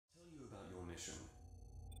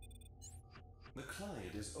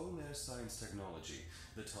client is Omer Science Technology.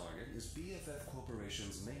 The target is BFF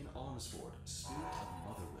Corporation's main arms fort, Spirit of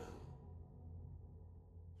Motherwill.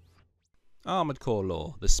 Armored Core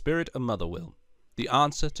Lore, the Spirit of Motherwill. The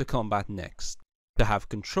answer to combat next. To have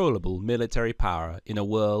controllable military power in a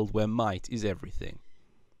world where might is everything.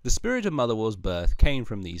 The Spirit of Motherwill's birth came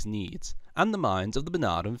from these needs, and the minds of the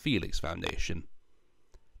Bernard and Felix Foundation.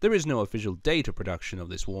 There is no official date of production of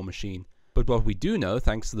this war machine, but what we do know,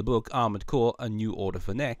 thanks to the book Armored Core: A New Order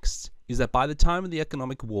for Next, is that by the time of the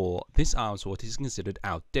economic war, this arms fort is considered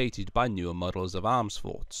outdated by newer models of arms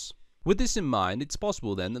forts. With this in mind, it's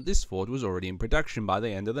possible then that this fort was already in production by the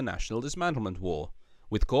end of the National Dismantlement War,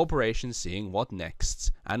 with corporations seeing what Nexts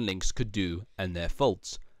and Lynx could do and their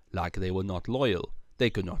faults, like they were not loyal, they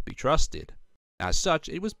could not be trusted. As such,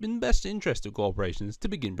 it was in the best interest of corporations to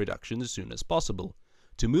begin production as soon as possible,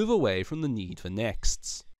 to move away from the need for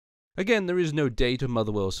Nexts. Again, there is no date of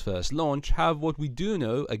Motherwill's first launch. However, what we do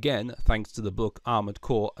know, again thanks to the book Armored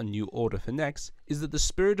Core: A New Order for Next, is that the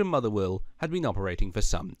Spirit of Motherwill had been operating for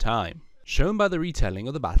some time, shown by the retelling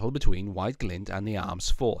of the battle between White Glint and the arms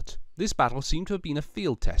fort. This battle seemed to have been a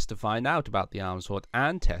field test to find out about the arms fort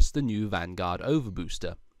and test the new Vanguard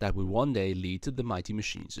overbooster that would one day lead to the mighty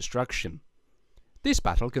machine's destruction. This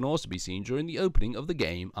battle can also be seen during the opening of the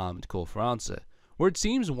game Armored Core France, where it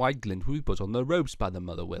seems White Glint will be put on the ropes by the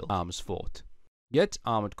Motherwill arms fort. Yet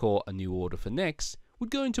Armored Core: A New Order for Next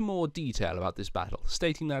would go into more detail about this battle,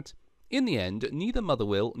 stating that, in the end, neither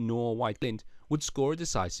Motherwill nor White Glint would score a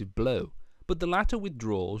decisive blow, but the latter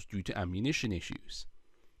withdraws due to ammunition issues.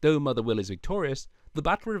 Though Motherwill is victorious, the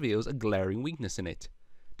battle reveals a glaring weakness in it.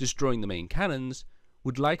 Destroying the main cannons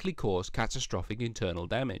would likely cause catastrophic internal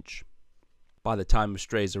damage. By the time of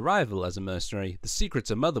Stray's arrival as a mercenary, the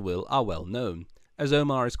secrets of Motherwill are well known, as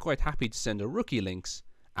Omar is quite happy to send a rookie Lynx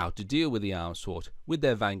out to deal with the arms fort with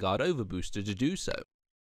their Vanguard overbooster to do so.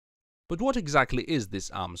 But what exactly is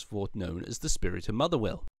this arms fort known as the Spirit of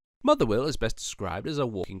Motherwill? Motherwill is best described as a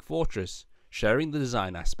walking fortress, sharing the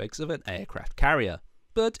design aspects of an aircraft carrier,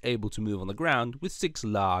 but able to move on the ground with 6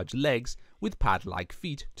 large legs with pad-like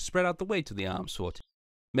feet to spread out the weight of the arms fort,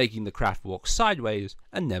 making the craft walk sideways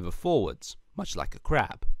and never forwards, much like a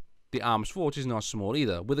crab. The arms fort is not small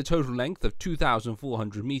either, with a total length of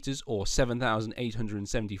 2,400 meters or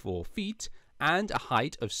 7,874 feet, and a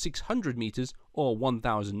height of 600 meters or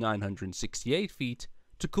 1,968 feet.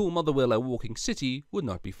 To call Motherwill a walking city would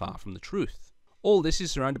not be far from the truth. All this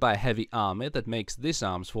is surrounded by a heavy armor that makes this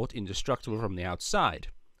arms fort indestructible from the outside,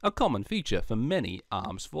 a common feature for many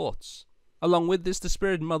arms forts. Along with this, the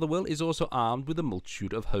Spirit of Motherwill is also armed with a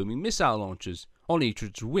multitude of homing missile launchers, on each of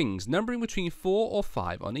its wings, numbering between 4 or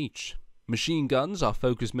 5 on each. Machine guns are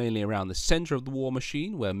focused mainly around the center of the war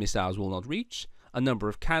machine, where missiles will not reach. A number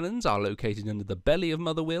of cannons are located under the belly of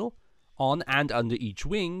Motherwill, on and under each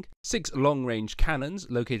wing. 6 long-range cannons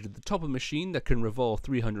located at the top of the machine that can revolve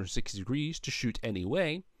 360 degrees to shoot any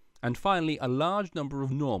way. And finally, a large number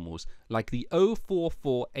of normals, like the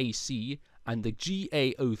O44AC and the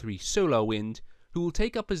GA03 Solar Wind, who will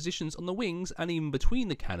take up positions on the wings and even between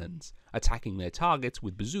the cannons, attacking their targets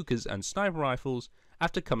with bazookas and sniper rifles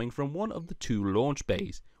after coming from one of the 2 launch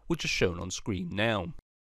bays, which are shown on screen now.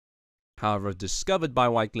 However, as discovered by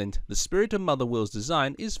White Glint, the Spirit of Motherwill's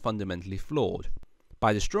design is fundamentally flawed.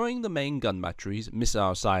 By destroying the main gun batteries,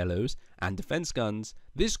 missile silos, and defense guns,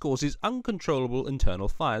 this causes uncontrollable internal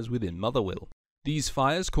fires within Motherwill. These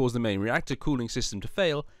fires cause the main reactor cooling system to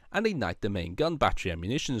fail and ignite the main gun battery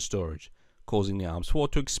ammunition storage, causing the arms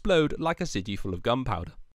fort to explode like a city full of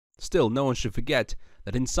gunpowder. Still, no one should forget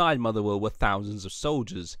that inside Motherwill were thousands of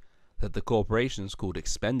soldiers that the corporations called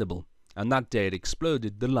expendable, and that day it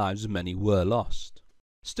exploded, the lives of many were lost.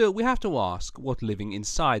 Still, we have to ask what living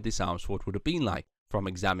inside this arms fort would have been like. From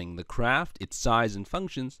examining the craft, its size and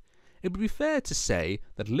functions, it would be fair to say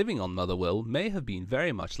that living on Motherwill may have been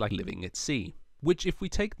very much like living at sea, which, if we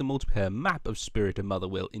take the multiplayer map of Spirit of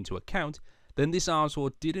Motherwill into account, then this arms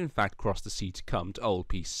fort did in fact cross the sea to come to Old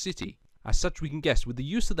Peace City. As such, we can guess with the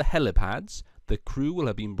use of the helipads, the crew will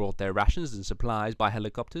have been brought their rations and supplies by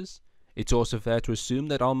helicopters. It's also fair to assume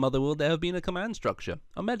that on Motherwill there have been a command structure,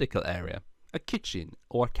 a medical area, a kitchen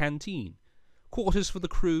or a canteen, quarters for the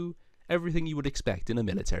crew, everything you would expect in a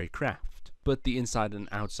military craft. But the inside and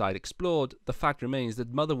outside explored, the fact remains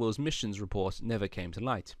that Motherwill's missions report never came to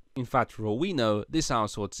light. In fact, for all we know, this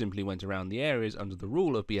arms fort simply went around the areas under the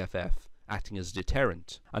rule of BFF, acting as a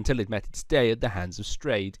deterrent, until it met its day at the hands of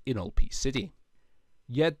Strayed in Old Peace City.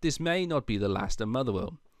 Yet this may not be the last of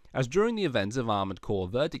Motherwill, as during the events of Armored Core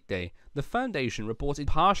Verdict Day, the Foundation reported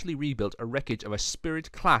partially rebuilt a wreckage of a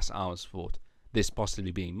Spirit-class arms fort, this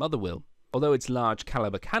possibly being Motherwill. Although its large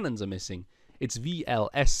caliber cannons are missing, Its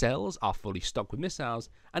VLS cells are fully stocked with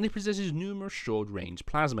missiles, and it possesses numerous short-range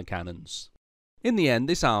plasma cannons. In the end,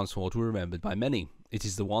 this arms fort was remembered by many. It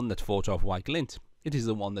is the one that fought off White Glint. It is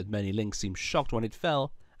the one that many Lynx seemed shocked when it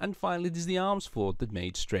fell, and finally it is the arms fort that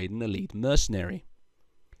made Strayed an elite mercenary.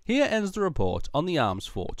 Here ends the report on the arms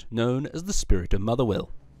fort, known as the Spirit of Motherwill.